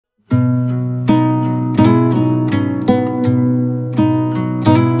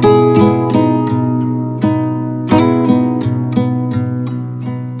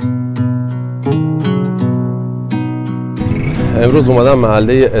امروز اومدم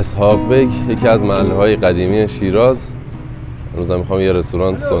محله اسحاق بیگ، یکی از محله های قدیمی شیراز. امروز میخوام یه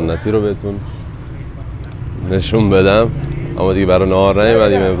رستوران سنتی رو بهتون نشون بدم، اما دیگه برای نهار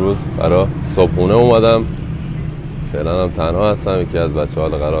نیومدیم، امروز برای صبحونه اومدم. فعلا هم تنها هستم، یکی از بچه‌ها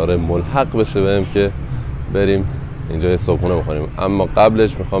قراره ملحق بشه بهم که بریم اینجا یه صبحونه بخوریم. اما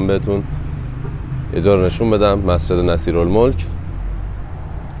قبلش میخوام بهتون یه جا رو نشون بدم، مسجد نصیر الملک.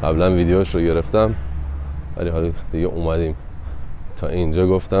 قبلا ویدیوش رو گرفتم ولی حالا دیگه اومدیم تا اینجا،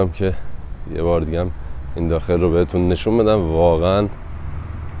 گفتم که یه بار دیگه هم این داخل رو بهتون نشون بدم. واقعا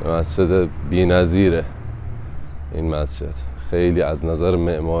مسجد بی‌نظیره این مسجد، خیلی از نظر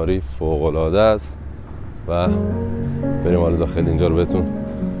معماری فوق‌العاده است و بریم حالا داخل اینجا رو بهتون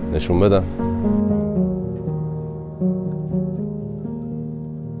نشون بدم.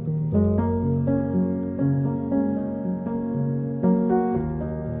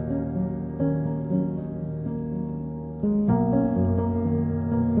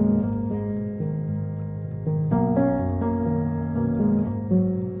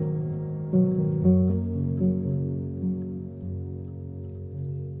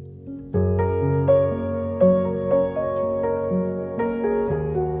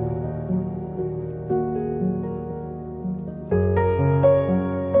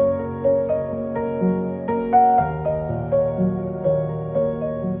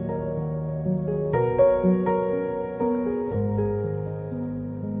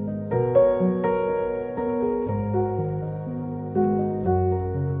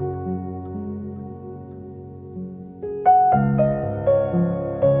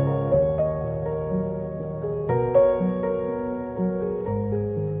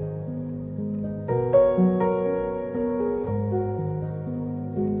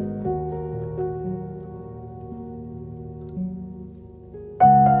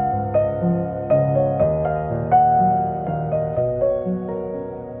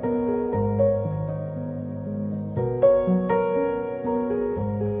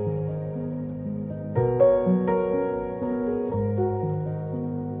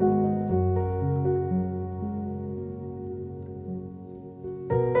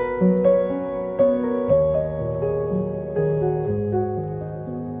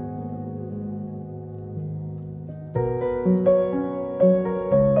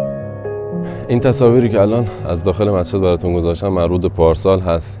 این تصاویری که الان از داخل مسجد براتون گذاشتم مربوط به پارسال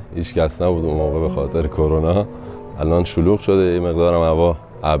هست. هیچ کس نبود اون موقع به خاطر کرونا. الان شلوغ شده، یه مقدارم هوا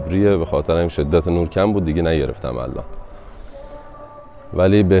ابریه، به خاطر این شدت نور کم بود دیگه نگرفتم الان.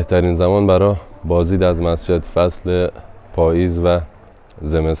 ولی بهترین زمان برای بازدید از مسجد فصل پاییز و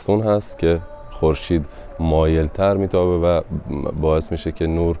زمستون هست که خورشید مایل‌تر میتابه و باعث میشه که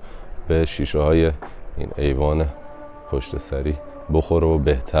نور به شیشه های این ایوان پشت سری بخوره و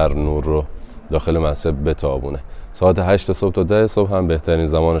بهتر نور رو داخل مسجد بتابونه. ساعت 8 صبح تا 10 صبح هم بهترین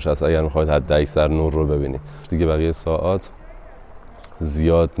زمانش هست اگر میخواید حد اکثر نور رو ببینید. دیگه بقیه ساعات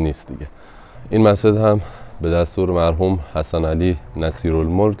زیاد نیست دیگه. این مسجد هم به دستور مرحوم حسن علی نصیر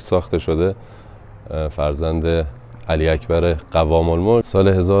الملک ساخته شده، فرزند علی اکبر قوام الملک. سال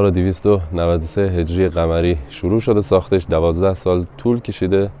 1293 هجری قمری شروع شده ساختش، 12 سال طول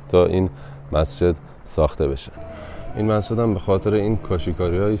کشیده تا این مسجد ساخته بشه. این مسجد هم به خاطر این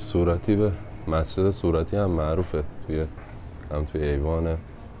کاشیکاری های صورتی به مسجد صورتی هم معروفه. هم توی ایوان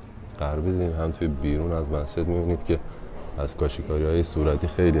غربی دیدیم، هم توی بیرون از مسجد میبینید که از کاشیکاری های صورتی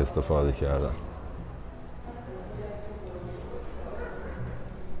خیلی استفاده کردن.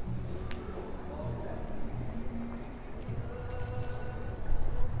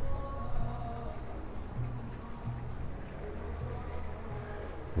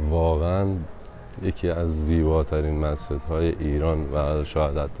 واقعا یکی از زیباترین مسجدهای ایران و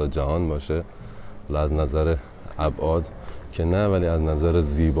شاید حتی جهان باشه. از نظر ابعاد که نه، ولی از نظر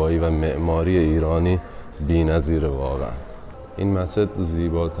زیبایی و معماری ایرانی بی‌نظیره واقعا. این مسجد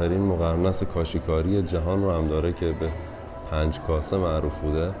زیباترین مقرنس کاشیکاری جهان رو هم داره که به 5 کاسه معروف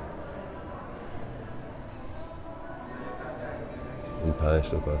بوده. این 5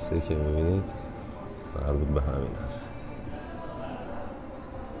 تا کاسه که میبینید مربوط به همین هست.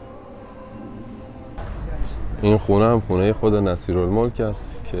 این خونه هم خونه خود نصیر الملک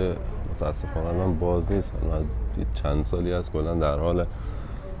است که متاسفانه من باز نیست، چند سالی است کلا در حال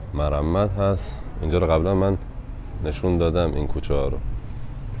مرمت هست. اینجا رو قبلا من نشون دادم، این کوچه ها رو.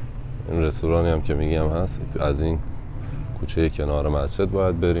 این رستورانی هم که میگم هست از این کوچه کنار مسجد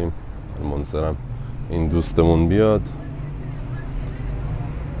باید بریم. منتظرم این دوستمون بیاد.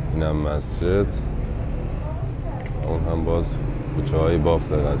 اینم مسجد، اون هم باز کوچه های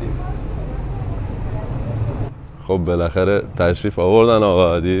بافت قدیم. خب بالاخره تشریف آوردن آقا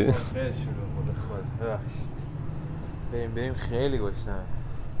عادی. بریم خیلی گشنم.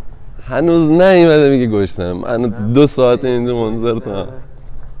 هنوز نیومده میگه گشنم. من 2 ساعت اینجا منتظرتم.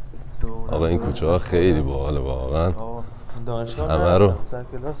 آقا این کوچه ها خیلی باحاله واقعا. دانشگاه همه رو سر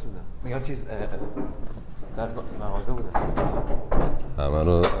کلاس بودم. میگم چیز در مغازه بودم. همه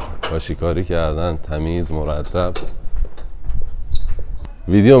رو کاشیکاری کردن، تمیز، مرتب.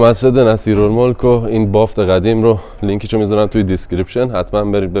 ویدیو مسجد نصیر الملک و این بافت قدیم رو لینکشو میذارم توی دیسکریپشن،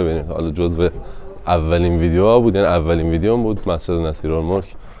 حتما برید ببینید. حالا جزو اولین ویدیوها بود، یعنی اولین ویدیوم بود مسجد نصیر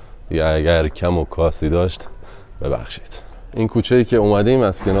الملک. اگر کم و کاسی داشت ببخشید. این کوچه‌ای که اومدیم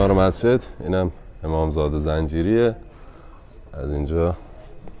از کنار مسجد، اینم امامزاده زنجیریه. از اینجا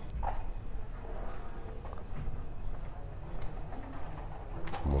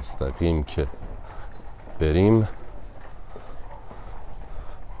مستقیم که بریم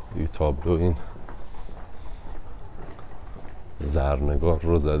یه تابلو این زرنگار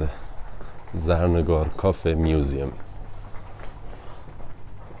رو زده، زرنگار کافه میوزیم.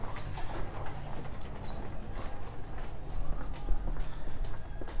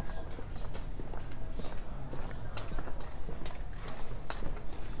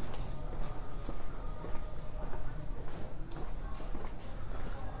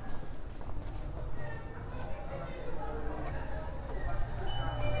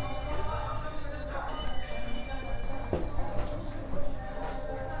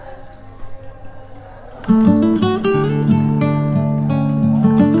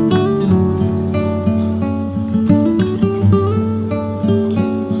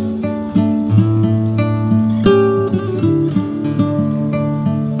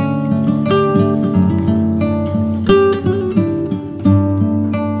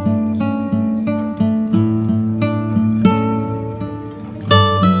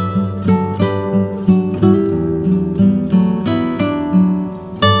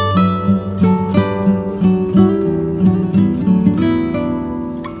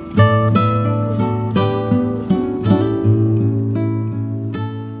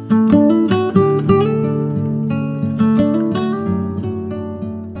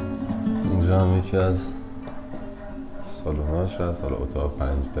 یکی از سالن‌هاش هست. حالا اتاق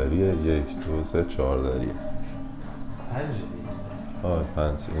 5 دریه، 1 2 3 4 دریه. 5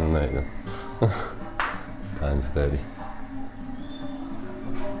 5 اینو نیدم. 5 دری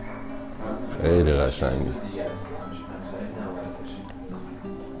خیلی قشنگه.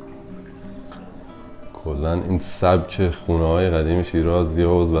 کلا این سبک خونه‌های قدیم شیراز یه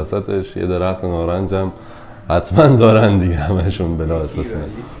حوض وسطش، یه درخت نارنج هم حتما دارن دیگه همشون بلا استثنا.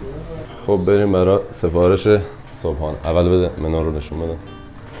 خب بریم برای سفارش صبحانه. اول بده منو رو نشون بده.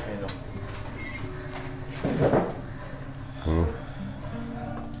 این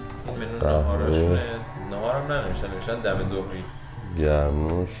منو نهارشونه. نهارم ننوشتن دم ظهری.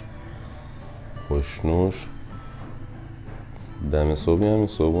 گرمنوش، خوشنوش، دم صبحی هم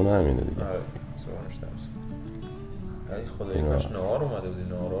صبحونه همینه دیگه. آره صبحونش دم صبح. ای خدایی کاش نهار اومده بودی.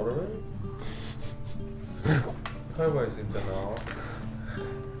 نهارا رو ببین. میخوای بایستیم تا نهار؟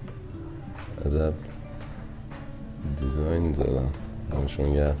 عجب دیزاین زدن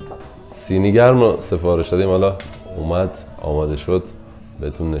همشون گرم. سینی گرم رو سفارش دادیم، حالا اومد آماده شد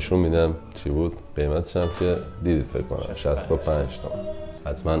بهتون نشون میدم چی بود. قیمتش هم که دیدید فکر کنم 65 تومن.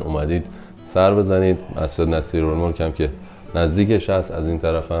 حتما اومدید سر بزنید. مسجد نصیر الملک هم که نزدیکش هست. از این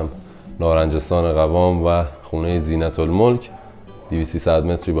طرف هم نارنجستان قوام و خونه زینت الملک 200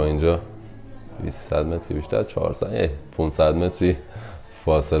 متری با اینجا، 200 متری بیشتر، 400 500 متری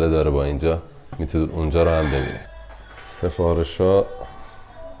فاصله داره با اینجا. میتونید اونجا رو هم ببینید. سفارش ها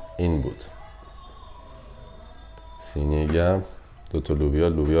این بود: سینی گرم، 2 تا لوبیا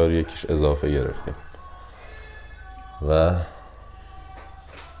رو یکیش اضافه گرفتیم و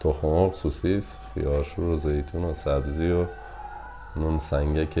تخم مرغ، سوسیس، خیارشور و زیتون و سبزی و نون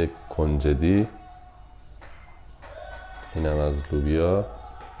سنگک کنجدی. اینم از لوبیا.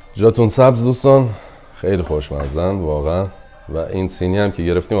 جاتون سبز دوستان، خیلی خوشمزن واقعا. و این سینی هم که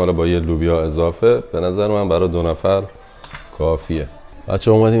گرفتیم حالا با یه لوبیا اضافه، به نظر من برای 2 نفر کافیه.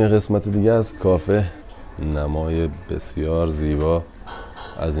 بچه اومدیم یه قسمت دیگه از کافه. نمای بسیار زیبا.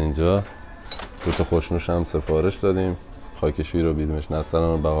 از اینجا 2 تا خوشنوش هم سفارش دادیم: خاک شیر و بیدمش نسترن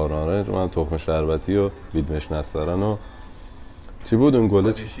و بهار نارنج. من تخم شربتی و بیدمش نسترن و چی بود اون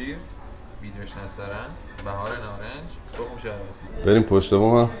گله؟ خاک شیر، بیدمش نسترن، بهار نارنج، تخم شربتی. بریم پشت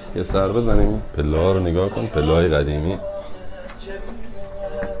بوم یه سر بزنیم. پله ها رو نگاه کن، پله های قدیمی.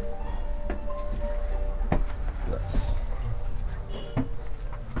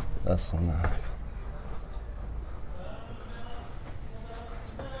 دست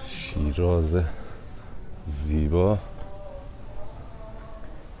شیراز زیبا.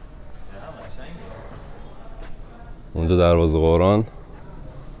 اونجا دروازه قرآن،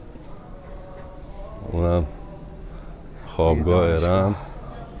 اونم خوابگاه ارم.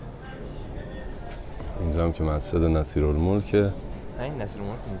 اینجا هم که مسجد نصیر الملک. این نصیر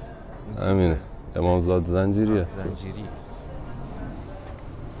الملک نیست، همینه، امامزاده زنجیریه. زنجیری.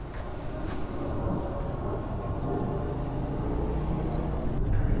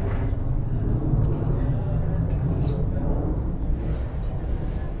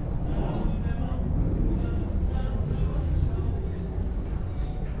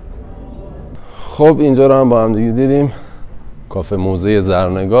 خب اینجا رو هم با هم دیگه دیدیم، کافه موزه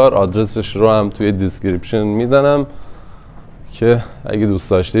زرنگار. آدرسش رو هم توی دیسکریپشن میزنم که اگه دوست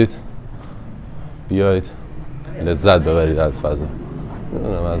داشتید بیایید لذت ببرید از فضا.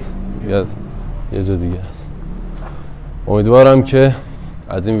 نمیدونم از یه جا دیگه هست. امیدوارم که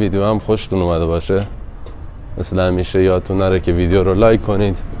از این ویدیو هم خوشتون اومده باشه. مثل همیشه یادتون نره که ویدیو رو لایک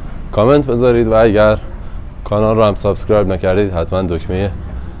کنید، کامنت بذارید و اگر کانال رو هم سابسکرایب نکردید حتما دکمه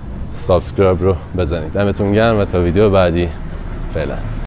سابسکرایب رو بزنید. دمتون گرم و تا ویدیو بعدی فعلا.